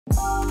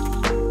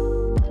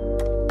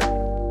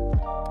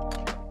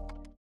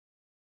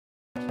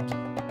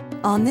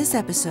On this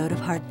episode of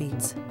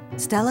Heartbeats,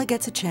 Stella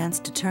gets a chance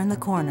to turn the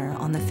corner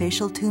on the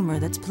facial tumor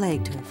that's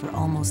plagued her for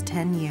almost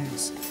 10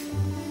 years.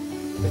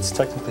 It's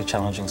technically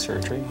challenging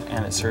surgery,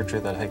 and it's surgery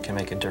that can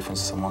make a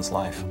difference in someone's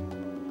life.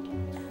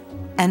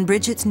 And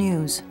Bridget's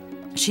news.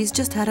 She's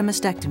just had a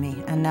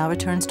mastectomy and now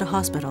returns to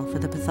hospital for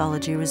the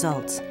pathology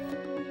results.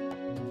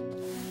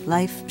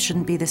 Life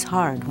shouldn't be this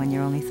hard when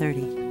you're only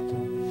 30.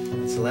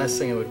 It's the last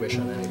thing I would wish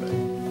on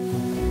anybody.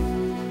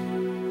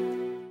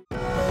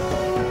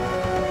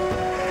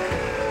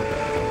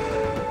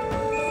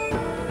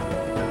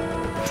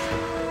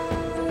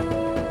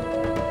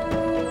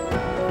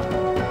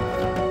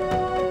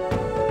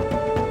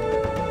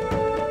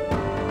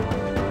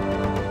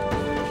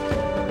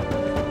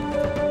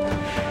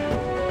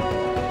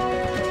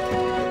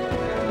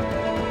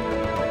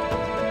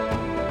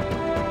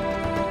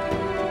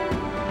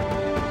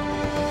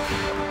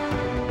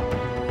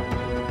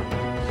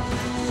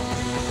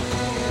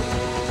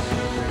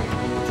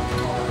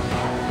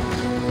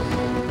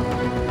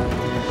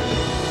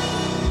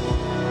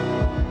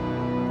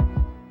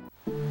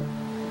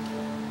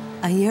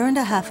 A year and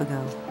a half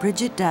ago,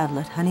 Bridget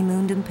Davlett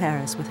honeymooned in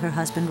Paris with her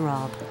husband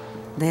Rob.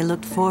 They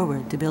looked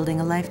forward to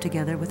building a life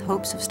together with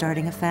hopes of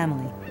starting a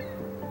family.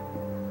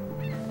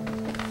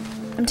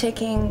 I'm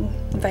taking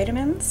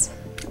vitamins.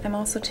 I'm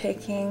also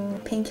taking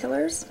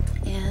painkillers,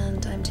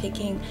 and I'm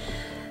taking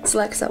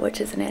Celexa, which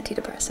is an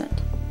antidepressant.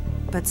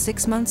 But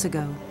 6 months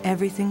ago,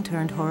 everything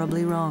turned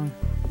horribly wrong.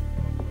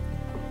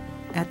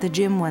 At the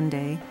gym one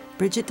day,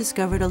 Bridget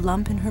discovered a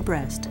lump in her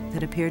breast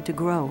that appeared to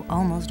grow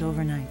almost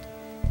overnight.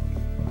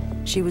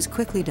 She was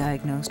quickly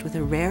diagnosed with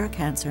a rare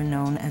cancer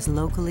known as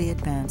locally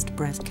advanced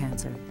breast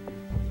cancer.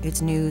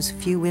 It's news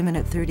few women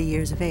at 30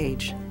 years of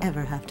age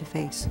ever have to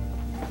face.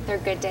 There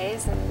are good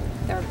days and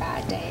there are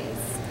bad days.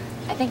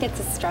 I think it's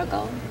a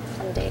struggle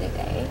from day to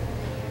day.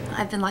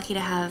 I've been lucky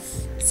to have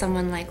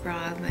someone like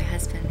Rob, my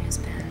husband, who's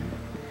been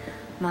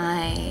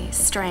my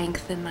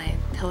strength and my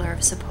pillar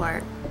of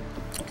support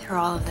through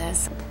all of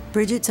this.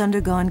 Bridget's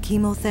undergone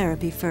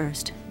chemotherapy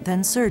first,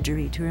 then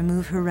surgery to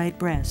remove her right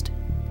breast.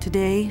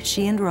 Today,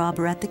 she and Rob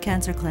are at the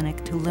cancer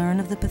clinic to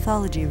learn of the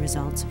pathology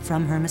results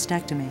from her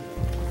mastectomy.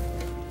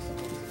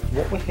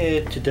 What we're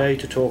here today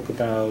to talk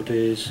about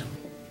is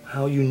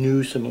how you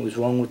knew something was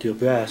wrong with your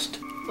breast.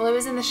 Well, I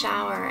was in the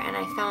shower and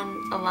I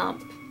found a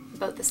lump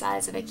about the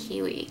size of a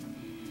kiwi.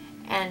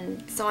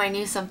 And so I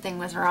knew something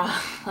was wrong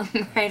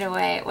right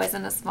away. It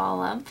wasn't a small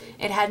lump.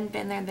 It hadn't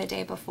been there the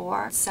day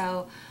before.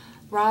 So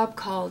Rob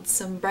called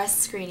some breast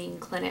screening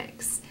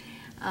clinics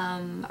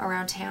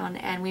around town,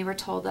 and we were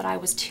told that I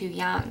was too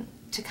young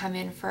to come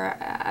in for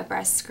a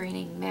breast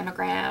screening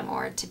mammogram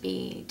or to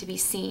be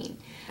seen.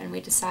 And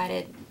we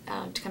decided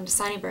to come to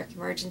Sunnybrook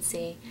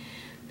Emergency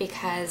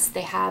because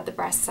they had the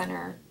breast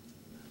center.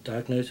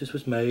 Diagnosis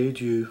was made,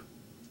 you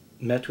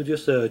met with your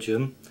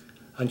surgeon,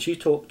 and she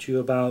talked to you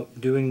about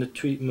doing the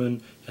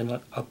treatment in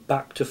a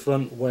back to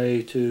front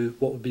way to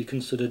what would be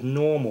considered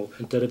normal,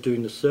 instead of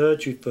doing the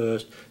surgery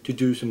first, to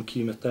do some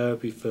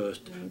chemotherapy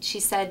first. She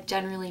said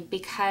generally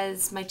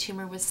because my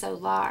tumor was so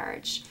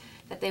large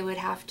that they would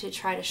have to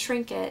try to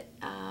shrink it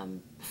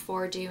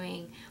before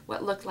doing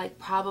what looked like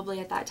probably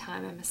at that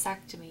time a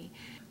mastectomy.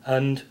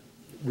 And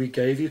we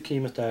gave you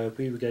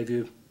chemotherapy, we gave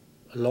you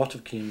a lot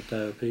of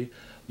chemotherapy.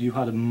 You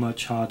had a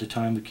much harder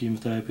time with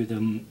chemotherapy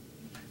than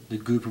the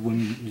group of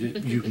women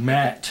you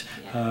met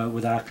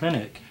with our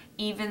clinic.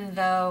 Even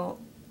though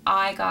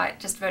I got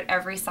just about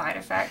every side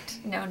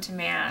effect known to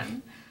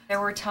man, there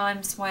were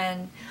times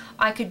when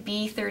I could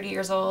be 30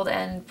 years old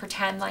and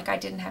pretend like I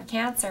didn't have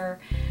cancer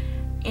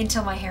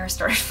until my hair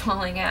started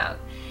falling out.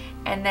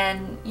 And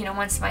then, you know,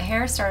 once my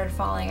hair started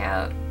falling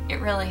out,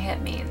 it really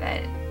hit me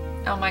that,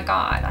 oh my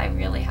God, I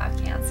really have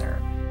cancer.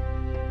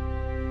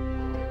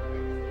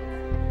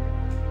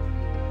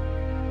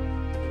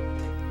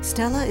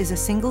 Stella is a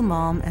single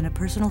mom and a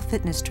personal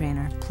fitness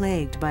trainer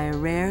plagued by a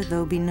rare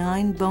though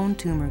benign bone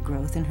tumor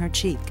growth in her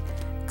cheek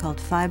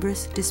called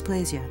fibrous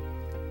dysplasia.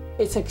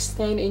 It's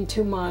extended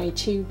into my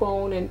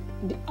cheekbone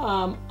and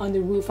on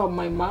the roof of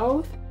my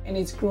mouth, and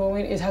it's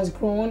growing. It has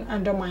grown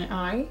under my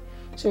eye,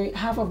 so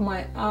half of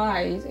my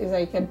eye is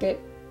like a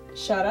bit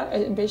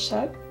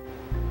shut.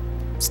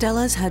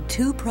 Stella's had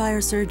 2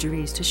 prior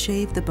surgeries to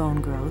shave the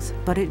bone growth,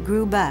 but it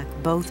grew back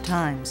both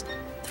times,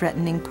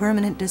 threatening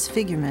permanent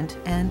disfigurement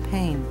and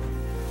pain.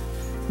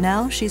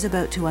 Now she's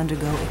about to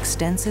undergo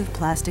extensive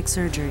plastic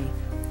surgery.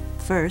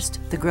 First,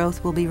 the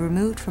growth will be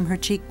removed from her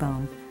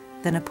cheekbone,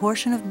 then a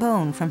portion of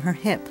bone from her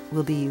hip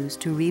will be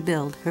used to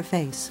rebuild her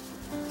face.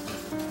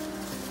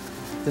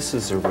 This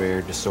is a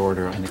rare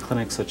disorder. In a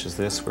clinic such as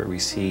this, where we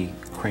see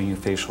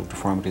craniofacial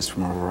deformities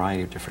from a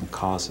variety of different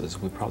causes,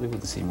 we probably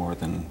wouldn't see more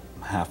than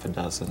half a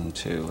dozen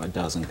to a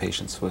dozen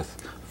patients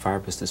with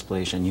fibrous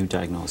dysplasia, new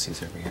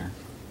diagnoses every year.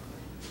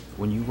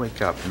 When you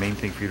wake up, the main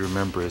thing for you to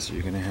remember is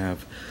you're going to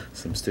have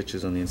some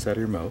stitches on the inside of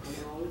your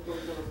mouth,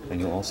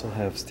 and you'll also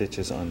have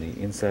stitches on the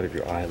inside of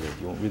your eyelid.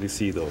 You won't really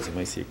see those. You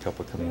might see a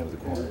couple coming out of the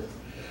corner.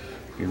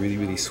 You're really,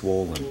 really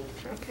swollen.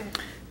 Okay.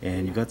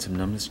 And you've got some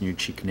numbness in your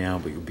cheek now,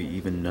 but you'll be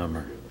even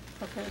number.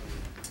 Okay.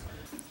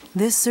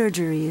 This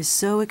surgery is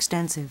so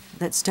extensive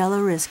that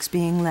Stella risks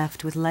being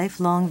left with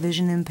lifelong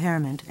vision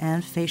impairment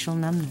and facial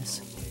numbness.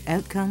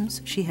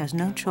 Outcomes she has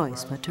no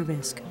choice but to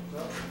risk.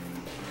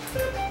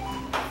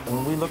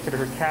 When we look at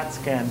her CAT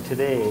scan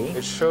today,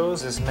 it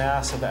shows this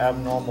mass of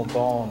abnormal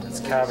bone that's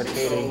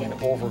cavitating and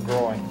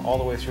overgrowing all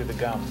the way through the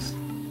gums.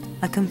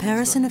 A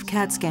comparison of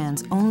CAT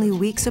scans only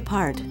weeks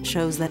apart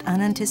shows that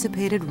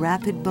unanticipated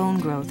rapid bone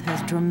growth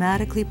has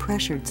dramatically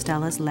pressured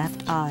Stella's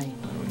left eye.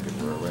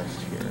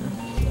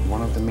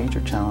 One of the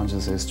major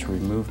challenges is to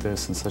remove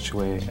this in such a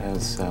way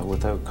as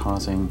without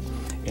causing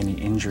any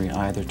injury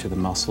either to the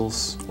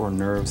muscles or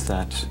nerves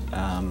that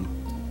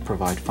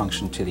provide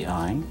function to the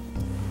eye.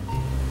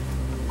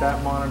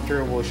 That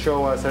monitor will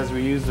show us, as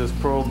we use this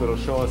probe, it'll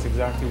show us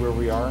exactly where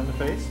we are in the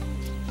face.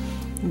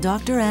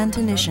 Dr.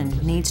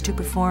 Antonishin needs to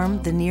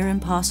perform the near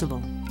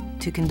impossible,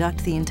 to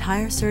conduct the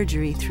entire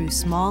surgery through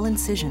small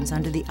incisions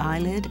under the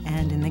eyelid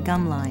and in the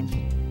gum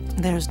line.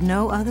 There's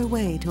no other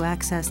way to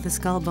access the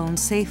skull bone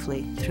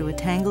safely through a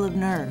tangle of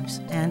nerves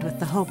and with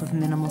the hope of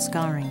minimal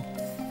scarring.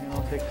 And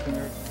I'll take the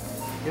nerve.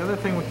 The other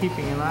thing we're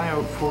keeping an eye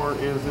out for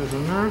is there's a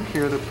nerve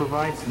here that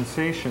provides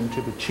sensation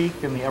to the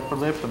cheek and the upper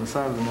lip and the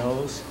side of the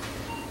nose.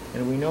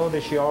 And we know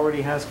that she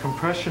already has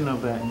compression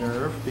of that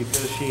nerve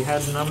because she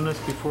had numbness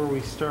before we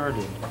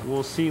started.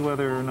 We'll see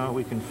whether or not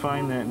we can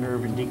find that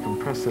nerve and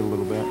decompress it a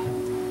little bit.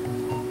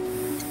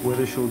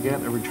 Whether she'll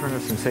get a return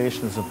of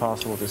sensation is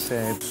impossible to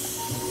say.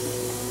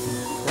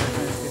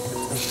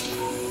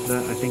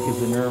 That, I think, is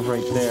the nerve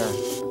right there.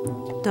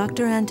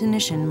 Dr.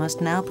 Antonishin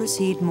must now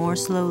proceed more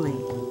slowly.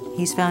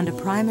 He's found a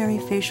primary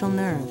facial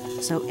nerve,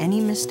 so any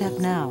misstep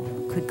now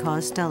could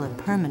cause Stella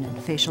permanent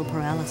facial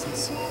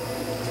paralysis.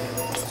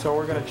 So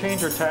we're going to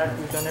change our tack.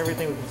 We've done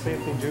everything we can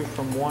safely do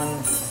from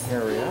one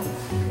area.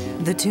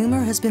 The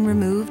tumor has been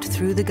removed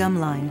through the gum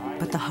line,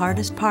 but the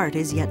hardest part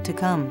is yet to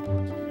come.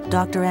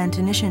 Dr.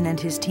 Antonishin and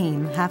his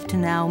team have to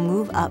now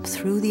move up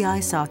through the eye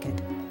socket.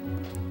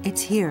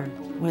 It's here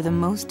where the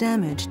most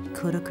damage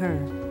could occur.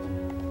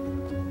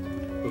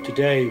 Well,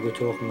 today we're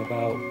talking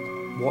about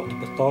what the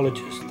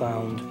pathologist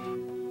found.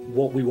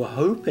 What we were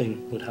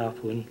hoping would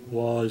happen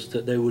was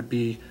that there would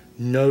be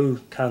no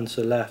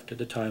cancer left at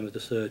the time of the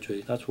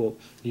surgery. That's what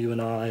you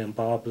and I and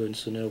Barbara and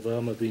Sunil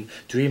have been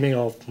dreaming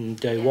of from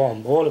day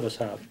one. All of us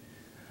have.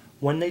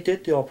 When they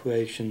did the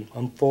operation,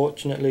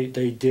 unfortunately,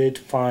 they did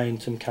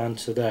find some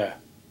cancer there.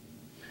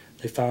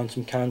 They found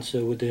some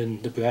cancer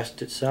within the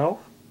breast itself,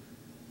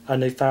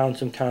 and they found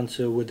some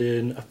cancer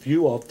within a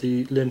few of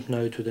the lymph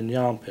nodes within the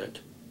armpit.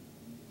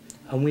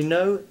 And we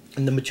know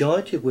in the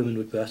majority of women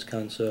with breast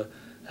cancer,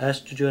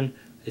 estrogen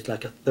is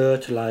like a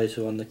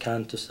fertilizer on the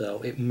cancer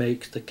cell. It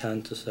makes the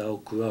cancer cell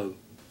grow.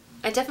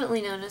 I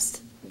definitely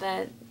noticed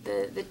that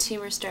the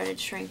tumor started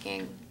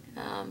shrinking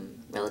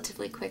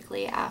relatively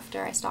quickly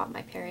after I stopped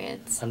my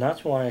periods. And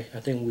that's why I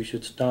think we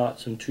should start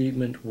some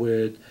treatment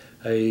with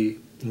a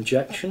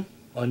injection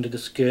under the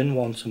skin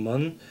once a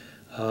month.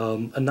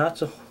 And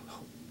that's a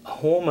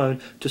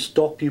hormone to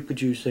stop you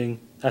producing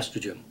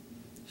estrogen.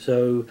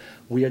 So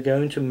we are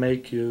going to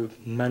make you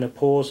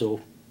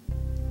menopausal.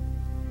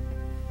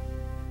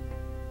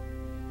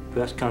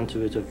 Breast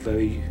cancer is a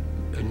very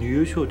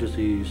unusual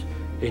disease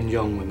in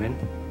young women.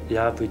 The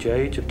average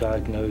age of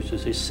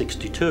diagnosis is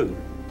 62.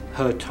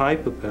 Her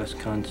type of breast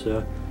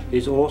cancer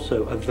is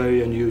also a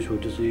very unusual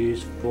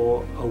disease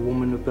for a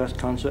woman with breast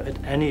cancer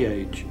at any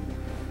age.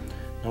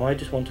 Now I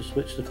just want to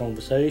switch the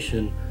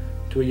conversation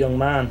to a young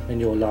man in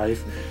your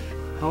life.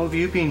 How have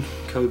you been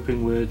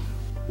coping with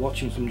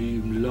watching somebody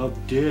you love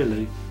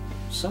dearly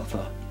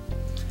suffer?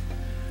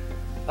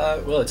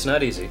 Well, it's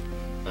not easy.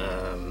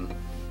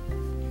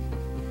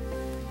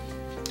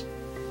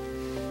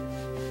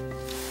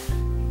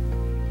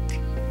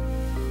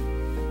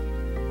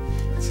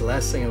 It's the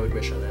last thing I would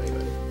wish on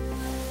anybody.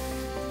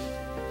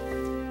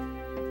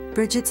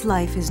 Bridget's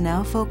life is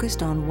now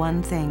focused on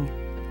one thing: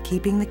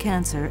 keeping the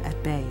cancer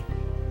at bay.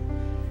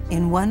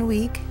 In 1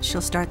 week,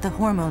 she'll start the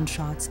hormone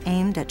shots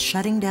aimed at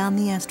shutting down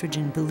the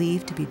estrogen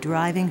believed to be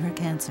driving her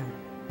cancer.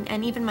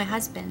 And even my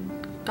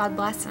husband, God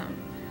bless him,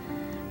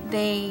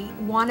 they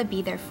want to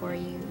be there for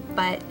you,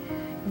 but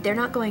they're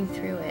not going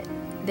through it.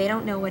 They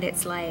don't know what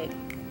it's like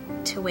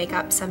to wake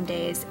up some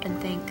days and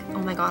think, oh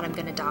my God, I'm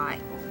gonna die.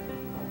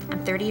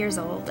 I'm 30 years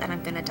old and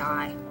I'm gonna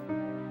die.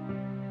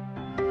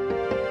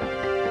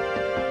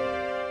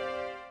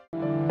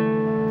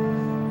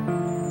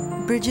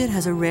 Bridget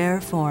has a rare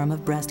form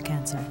of breast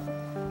cancer.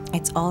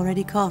 It's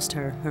already cost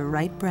her her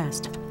right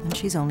breast, and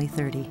she's only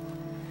 30.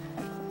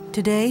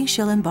 Today,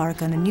 she'll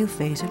embark on a new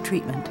phase of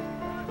treatment: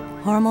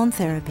 hormone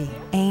therapy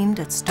aimed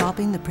at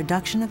stopping the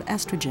production of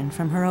estrogen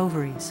from her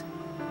ovaries.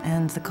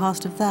 And the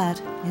cost of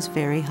that is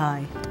very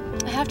high.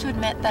 I have to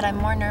admit that I'm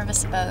more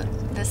nervous about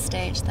this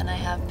stage than I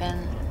have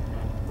been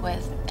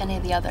with any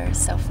of the others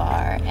so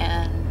far,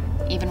 and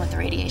even with the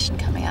radiation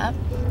coming up.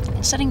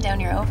 And shutting down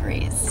your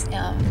ovaries,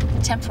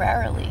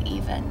 temporarily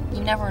even,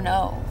 you never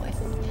know if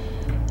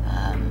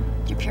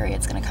your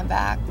period's gonna come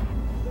back.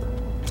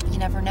 You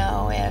never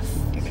know if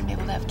you're gonna be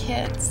able to have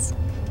kids.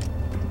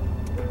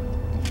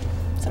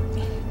 So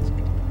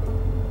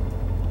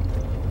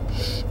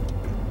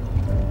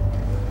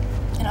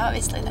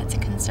obviously that's a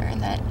concern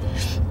that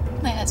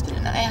my husband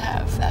and I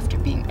have after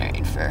being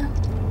married for,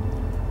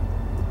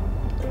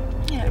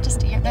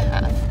 just a year and a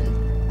half.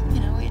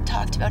 And, we had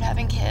talked about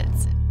having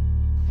kids.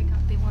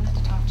 They wanted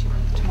to talk to you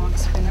about the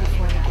tamoxifen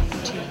before the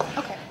game too.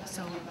 Okay,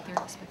 so they're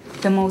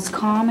expecting. The most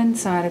common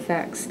side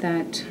effects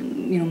that,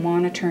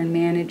 monitor and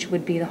manage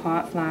would be the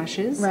hot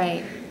flashes.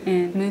 Right.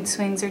 And mood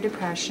swings or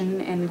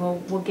depression, and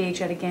we'll gauge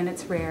that again,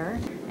 it's rare.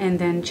 And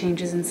then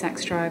changes in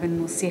sex drive, and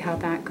we'll see how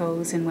that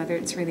goes and whether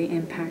it's really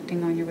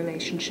impacting on your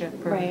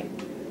relationship or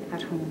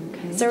at home,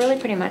 okay? So really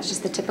pretty much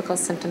just the typical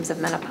symptoms of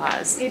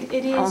menopause. It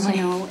is,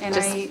 and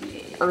just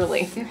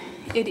early.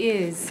 It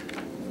is.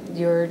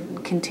 You're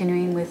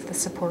continuing with the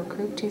support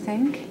group, do you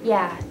think?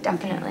 Yeah,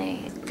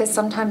 definitely. Because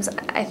sometimes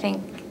I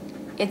think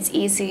it's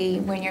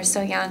easy when you're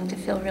so young to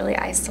feel really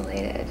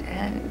isolated.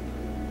 And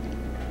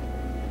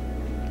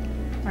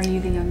are you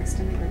the youngest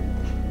in the group?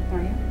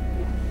 Are you?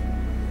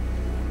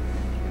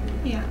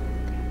 Yeah.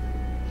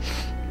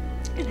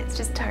 And it's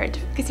just hard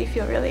because you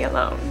feel really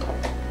alone.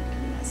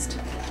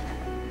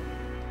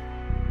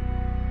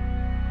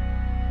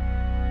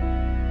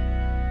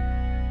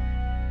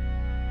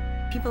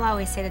 People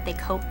always say that they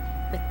cope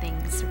with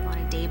things on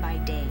a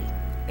day-by-day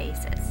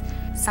basis.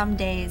 Some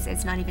days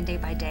it's not even day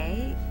by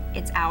day,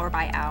 it's hour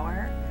by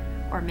hour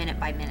or minute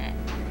by minute.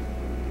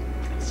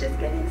 It's just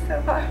getting so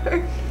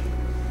hard.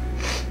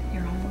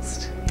 You're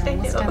almost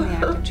done the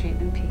active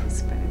treatment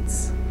piece, but it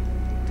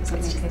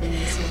doesn't make it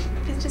easy.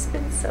 It's just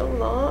been so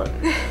long,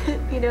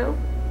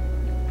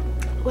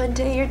 One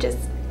day you're just,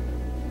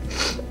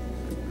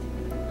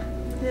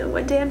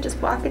 one day I'm just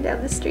walking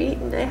down the street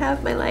and I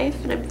have my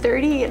life and I'm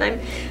 30 and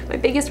my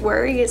biggest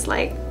worry is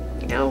like,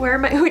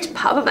 which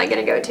pub am I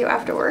gonna go to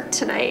after work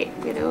tonight,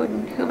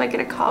 and who am I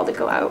gonna call to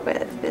go out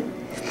with,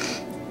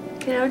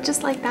 and,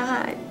 just like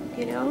that,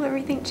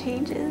 everything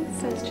changes.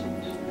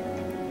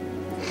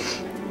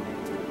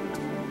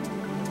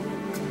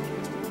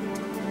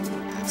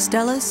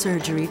 Stella's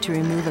surgery to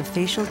remove a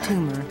facial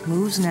tumor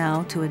moves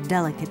now to a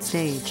delicate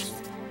stage.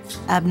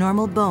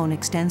 Abnormal bone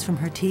extends from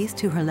her teeth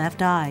to her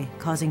left eye,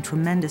 causing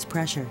tremendous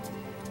pressure.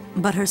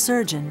 But her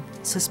surgeon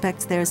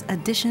suspects there's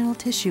additional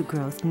tissue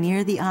growth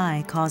near the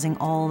eye causing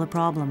all the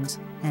problems,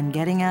 and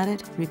getting at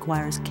it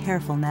requires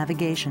careful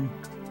navigation.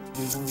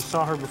 When we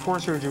saw her before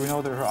surgery, we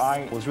know that her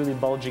eye was really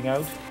bulging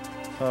out.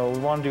 So we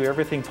want to do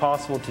everything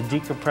possible to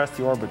decompress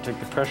the orbit, take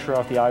the pressure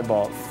off the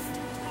eyeball.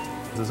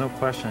 There's no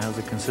question it has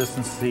a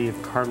consistency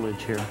of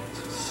cartilage here.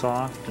 It's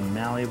soft and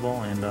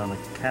malleable, and on the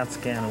CAT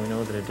scan we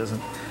know that it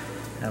doesn't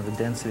have the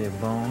density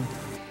of bone.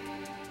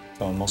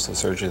 So most of the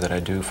surgery that I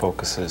do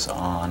focuses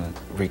on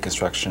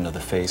reconstruction of the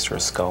face or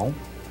skull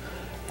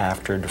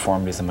after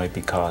deformities that might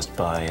be caused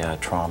by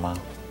trauma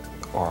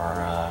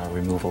or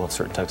removal of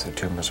certain types of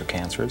tumors or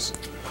cancers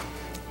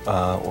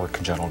or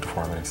congenital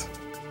deformities.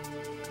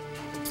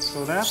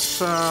 So that's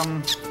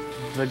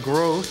the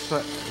growth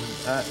that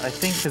I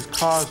think has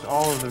caused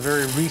all of the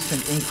very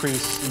recent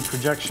increase in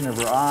projection of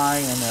her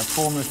eye and that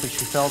fullness that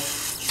she felt,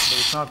 but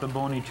it's not the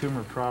bony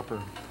tumor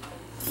proper.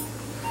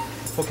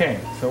 Okay,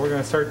 so we're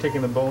going to start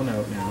taking the bone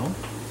out now.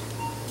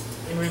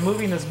 In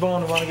removing this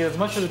bone, we want to get as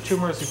much of the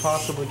tumor as we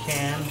possibly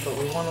can, but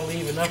we want to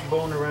leave enough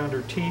bone around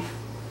her teeth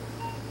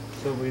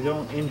so we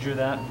don't injure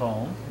that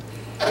bone.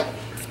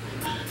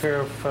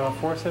 Pair of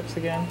forceps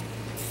again.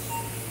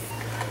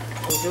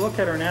 So if you look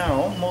at her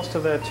now, most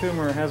of that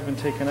tumor has been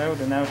taken out,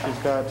 and now she's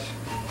got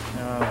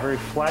a very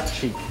flat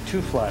cheek,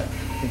 too flat. I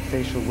think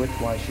facial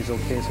width-wise she's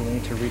okay, so we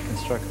need to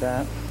reconstruct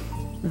that.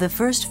 The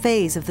first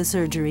phase of the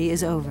surgery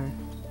is over.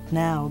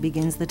 Now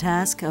begins the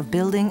task of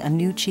building a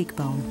new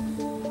cheekbone.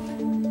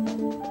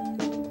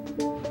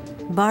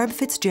 Barb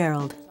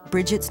Fitzgerald,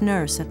 Bridget's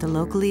nurse at the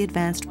locally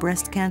advanced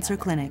breast cancer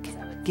clinic,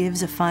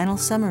 gives a final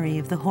summary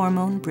of the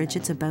hormone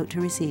Bridget's about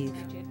to receive.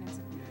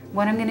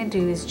 What I'm going to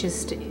do is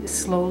just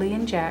slowly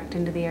inject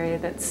into the area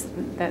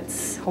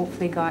that's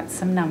hopefully got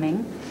some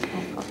numbing.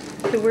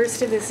 The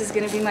worst of this is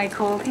going to be my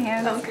cold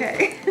hands.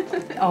 Okay.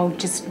 I'll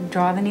just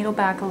draw the needle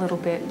back a little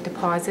bit,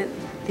 deposit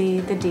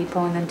the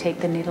depot, and then take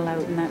the needle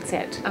out, and that's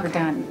it. Okay. We're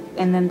done.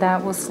 And then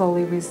that will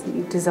slowly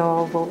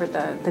dissolve over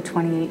the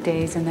 28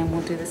 days, and then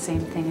we'll do the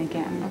same thing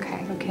again.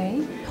 Okay.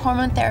 Okay?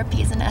 Hormone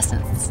therapy is in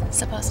essence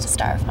supposed to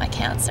starve my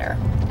cancer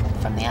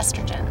from the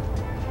estrogen.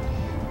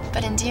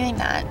 But in doing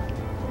that,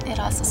 it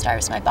also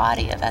starves my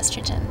body of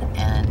estrogen,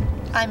 and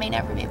I may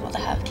never be able to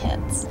have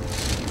kids.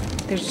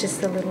 There's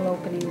just a little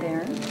opening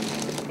there.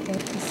 Okay,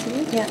 you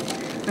see? Yeah.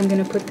 I'm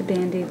going to put the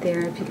Band-Aid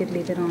there if you could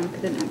leave it on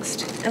for the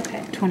next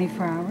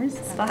 24 hours.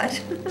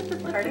 Spot.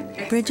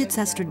 Bridget's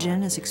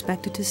estrogen is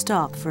expected to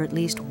stop for at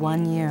least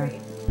 1 year.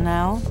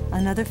 Now,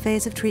 another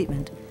phase of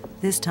treatment,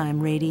 this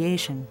time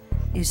radiation,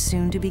 is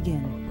soon to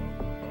begin.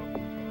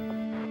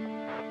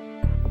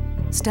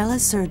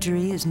 Stella's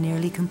surgery is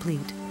nearly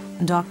complete.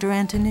 Dr.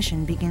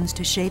 Antonishin begins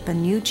to shape a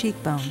new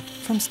cheekbone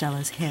from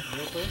Stella's hip.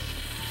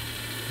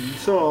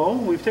 So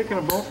we've taken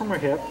a bone from her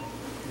hip,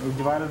 We've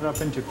divided it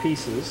up into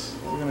pieces.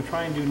 What we're going to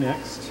try and do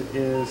next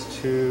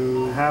is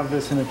to have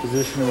this in a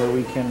position where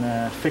we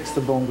can fix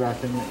the bone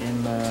graft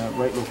in the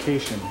right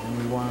location.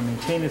 And we want to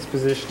maintain its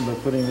position by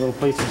putting little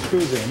plates and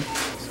screws in.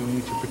 So we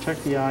need to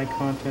protect the eye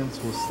contents.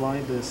 We'll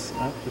slide this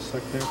up just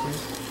like there,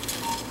 please.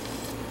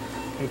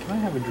 Hey, can I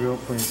have a drill,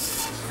 please?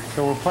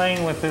 So we're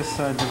playing with this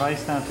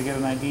device now to get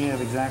an idea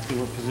of exactly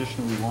what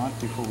position we want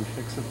before we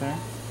fix it there.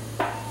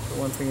 The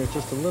one thing that's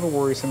just a little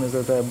worrisome is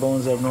that that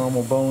bone's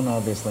abnormal bone,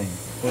 obviously.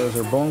 Whereas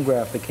her bone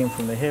graft that came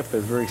from the hip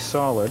is very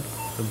solid.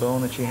 The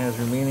bone that she has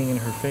remaining in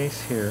her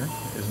face here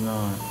is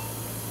not.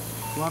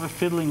 A lot of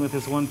fiddling with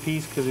this one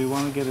piece because we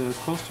want to get it as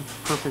close to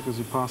perfect as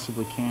we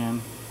possibly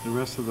can. The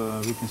rest of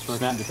the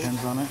reconstruction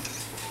depends on it.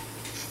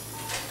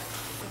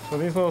 So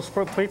these little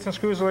plates and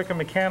screws are like a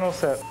mechanical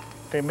set.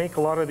 They make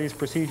a lot of these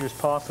procedures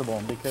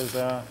possible because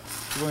we're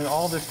going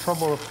all this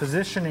trouble of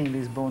positioning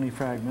these bony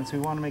fragments. We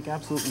want to make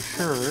absolutely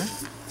sure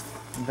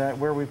that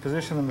where we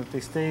position them, that they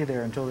stay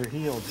there until they're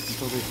healed,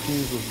 until they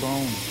fuse with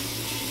bone.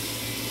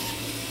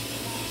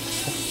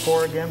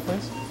 4 again,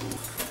 please.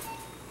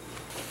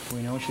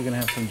 We know she's going to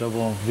have some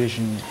double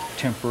vision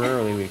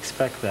temporarily. We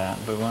expect that,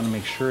 but we want to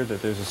make sure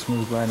that there's a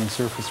smooth gliding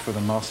surface for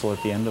the muscle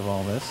at the end of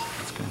all this.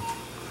 That's good.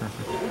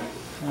 Perfect.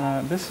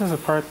 This is a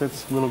part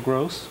that's a little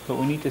gross, but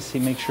we need to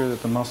make sure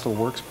that the muscle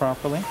works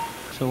properly.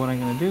 So what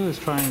I'm going to do is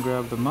try and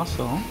grab the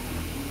muscle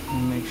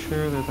and make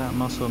sure that that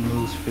muscle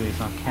moves freely. It's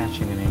not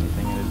catching in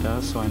anything, and it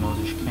does, so I know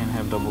that she can't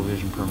have double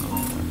vision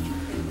permanently.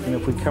 And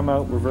if we come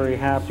out, we're very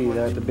happy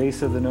that the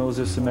base of the nose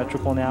is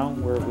symmetrical now,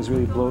 where it was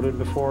really bloated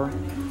before,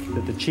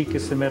 that the cheek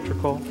is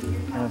symmetrical,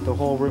 and that the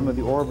whole rim of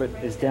the orbit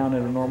is down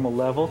at a normal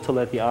level to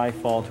let the eye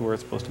fall to where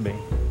it's supposed to be.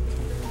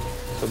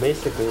 So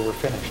basically, we're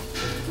finished.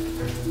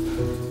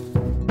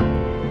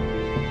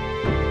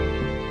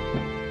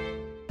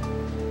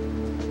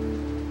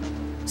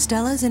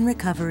 Stella's in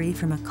recovery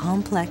from a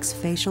complex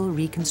facial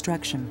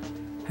reconstruction.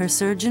 Her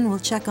surgeon will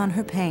check on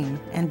her pain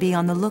and be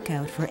on the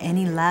lookout for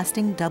any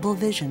lasting double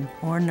vision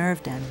or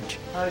nerve damage.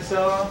 Hi,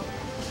 Stella.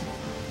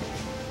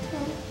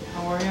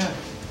 How are you?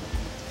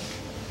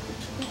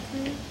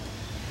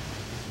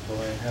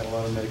 Boy, I had a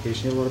lot of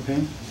medication. You had a lot of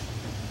pain?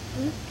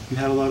 You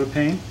had a lot of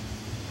pain?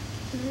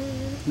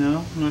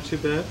 No? Not too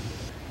bad?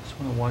 I just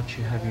want to watch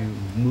you, have you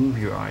move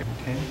your eye,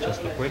 okay?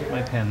 Just look right at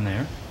my pen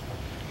there.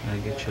 And I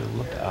get you to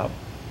look up.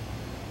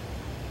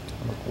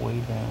 Look way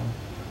down.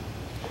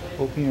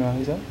 Open your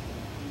eyes up.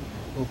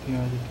 Open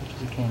your eyes as much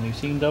as you can. Are you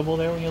seeing double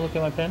there when you look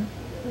at my pen?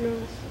 No.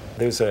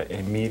 There's an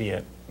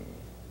immediate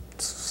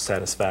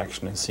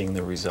satisfaction in seeing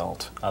the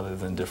result. Other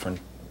than different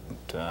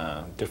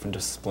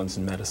disciplines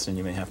in medicine,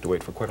 you may have to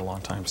wait for quite a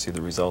long time to see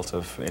the result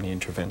of any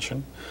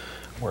intervention.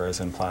 Whereas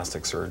in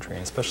plastic surgery,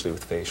 and especially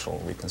with facial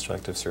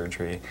reconstructive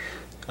surgery,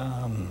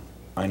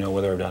 I know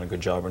whether I've done a good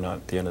job or not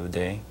at the end of the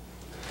day.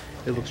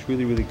 It looks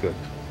really, really good.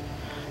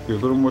 You're a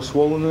little more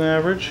swollen than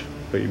average,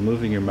 but you're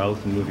moving your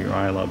mouth and moving your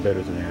eye a lot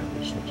better than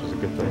average, which is a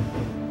good thing.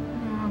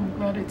 I'm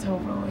glad it's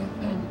over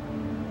with and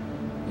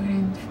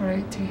waiting for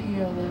it to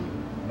heal then.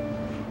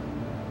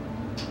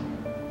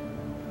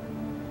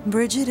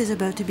 Bridget is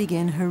about to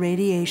begin her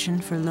radiation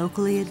for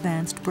locally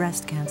advanced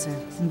breast cancer.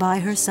 By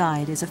her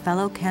side is a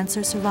fellow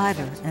cancer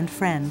survivor and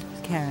friend,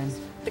 Karen.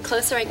 The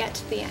closer I get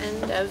to the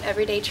end of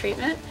everyday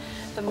treatment,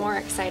 the more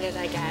excited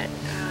I get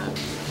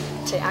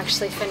to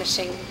actually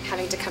finishing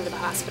having to come to the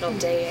hospital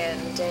day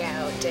in, day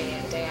out, day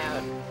in, day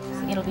out.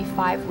 It'll be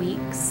 5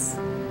 weeks,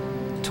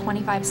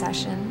 25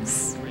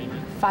 sessions,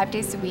 5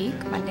 days a week,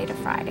 Monday to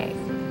Friday.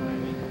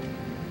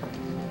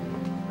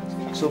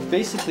 So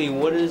basically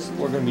what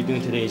we're going to be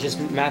doing today is just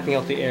mapping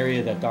out the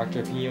area that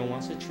Dr. Pino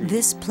wants to treat.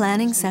 This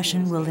planning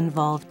session will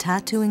involve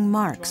tattooing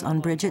marks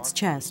on Bridget's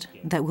chest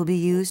that will be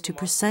used to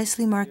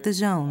precisely mark the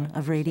zone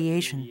of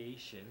radiation.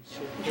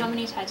 How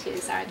many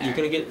tattoos are there? You're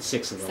going to get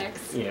 6 of them.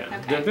 6? Yeah.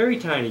 Okay. They're very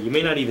tiny. You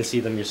may not even see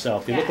them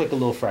yourself. They look like a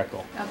little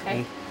freckle.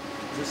 Okay.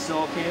 Is this still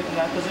okay in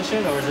that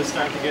position, or is it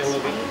starting to get a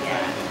little bit?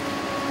 Yeah.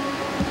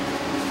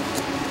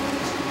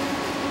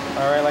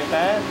 All right, like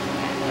that?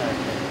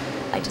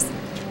 I just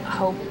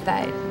hope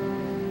that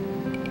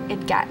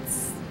it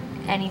gets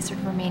any sort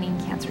of remaining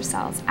cancer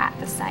cells at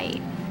the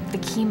site. The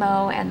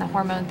chemo and the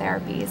hormone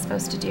therapy is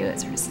supposed to do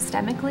it sort of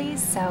systemically,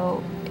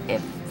 so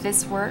if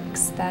this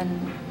works,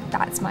 then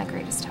that's my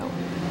greatest hope.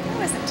 That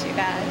wasn't too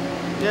bad.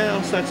 Yeah,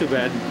 it's not too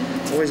bad.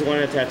 Always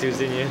wanted tattoos,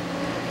 didn't you?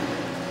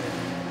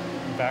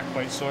 Back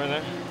quite sore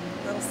there?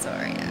 A little sore,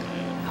 yeah.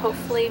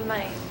 Hopefully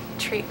my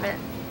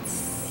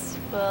treatments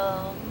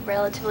will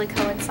relatively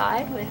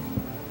coincide with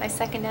my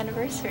 2nd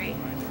anniversary.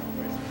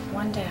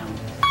 1 down.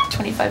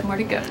 25 more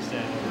to go.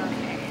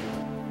 Okay.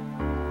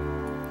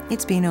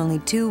 It's been only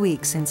 2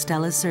 weeks since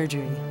Stella's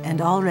surgery,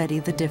 and already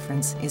the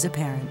difference is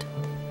apparent.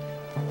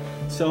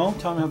 So,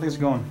 tell me how things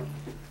are going.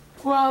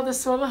 Well, the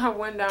swelling have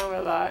went down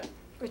a lot,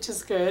 which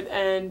is good,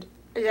 and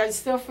I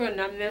still feel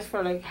numbness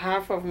for like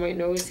half of my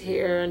nose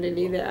here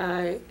underneath the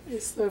eye. I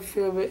still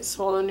feel a bit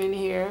swollen in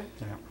here.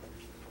 Yeah.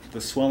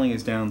 The swelling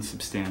is down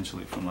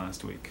substantially from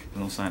last week.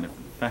 No sign of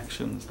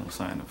infection, there's no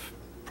sign of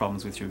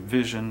problems with your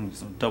vision,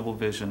 there's no double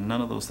vision,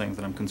 none of those things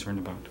that I'm concerned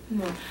about.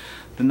 No.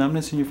 The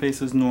numbness in your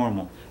face is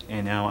normal,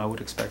 and now I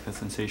would expect the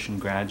sensation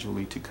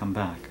gradually to come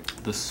back.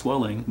 The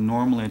swelling,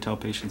 normally I tell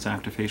patients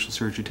after facial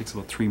surgery, takes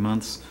about 3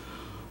 months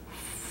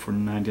for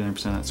 99%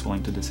 of that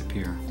swelling to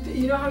disappear.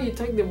 You know how you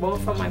take the bone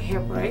from my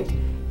hip, right?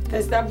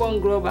 Does that bone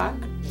grow back?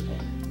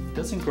 It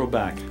doesn't grow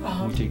back.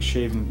 We take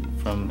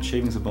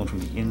shavings of bone from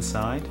the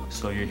inside,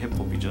 so your hip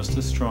will be just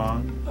as strong.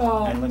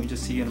 And let me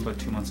just see you in about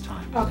 2 months'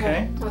 time.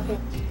 Okay.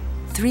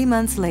 3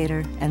 months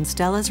later, and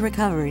Stella's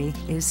recovery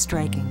is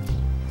striking.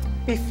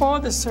 Before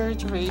the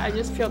surgery, I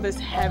just feel this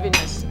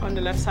heaviness on the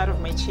left side of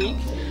my cheek.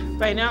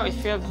 Right now, it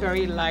feels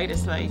very light.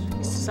 It's like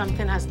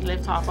something has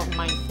lifted off of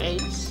my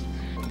face.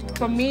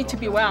 For me to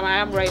be where I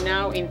am right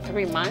now in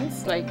 3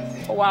 months, like,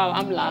 wow,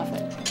 I'm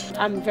laughing.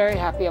 I'm very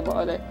happy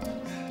about it.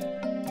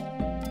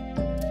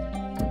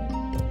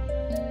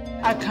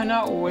 I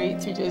cannot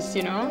wait to just,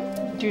 you know,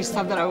 do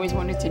stuff that I always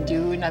wanted to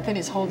do. Nothing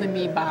is holding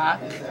me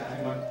back.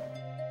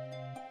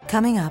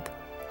 Coming up,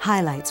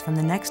 highlights from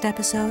the next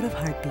episode of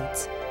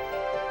Heartbeats.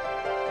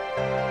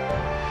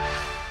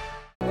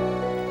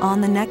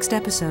 On the next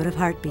episode of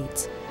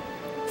Heartbeats,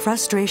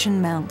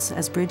 frustration mounts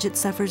as Bridget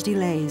suffers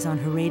delays on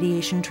her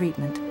radiation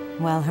treatment,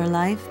 while her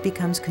life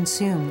becomes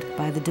consumed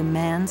by the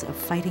demands of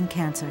fighting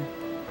cancer.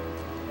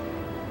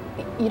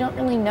 You don't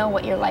really know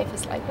what your life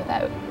is like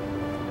without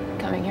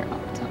coming here all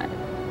the time.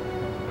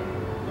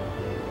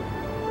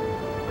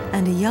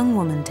 And a young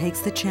woman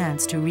takes the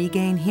chance to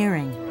regain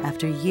hearing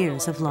after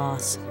years of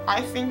loss. I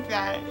think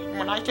that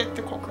when I get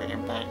the cochlear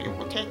implant, it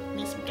will take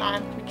me some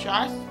time to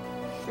adjust.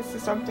 This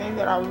is something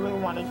that I really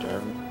want to do.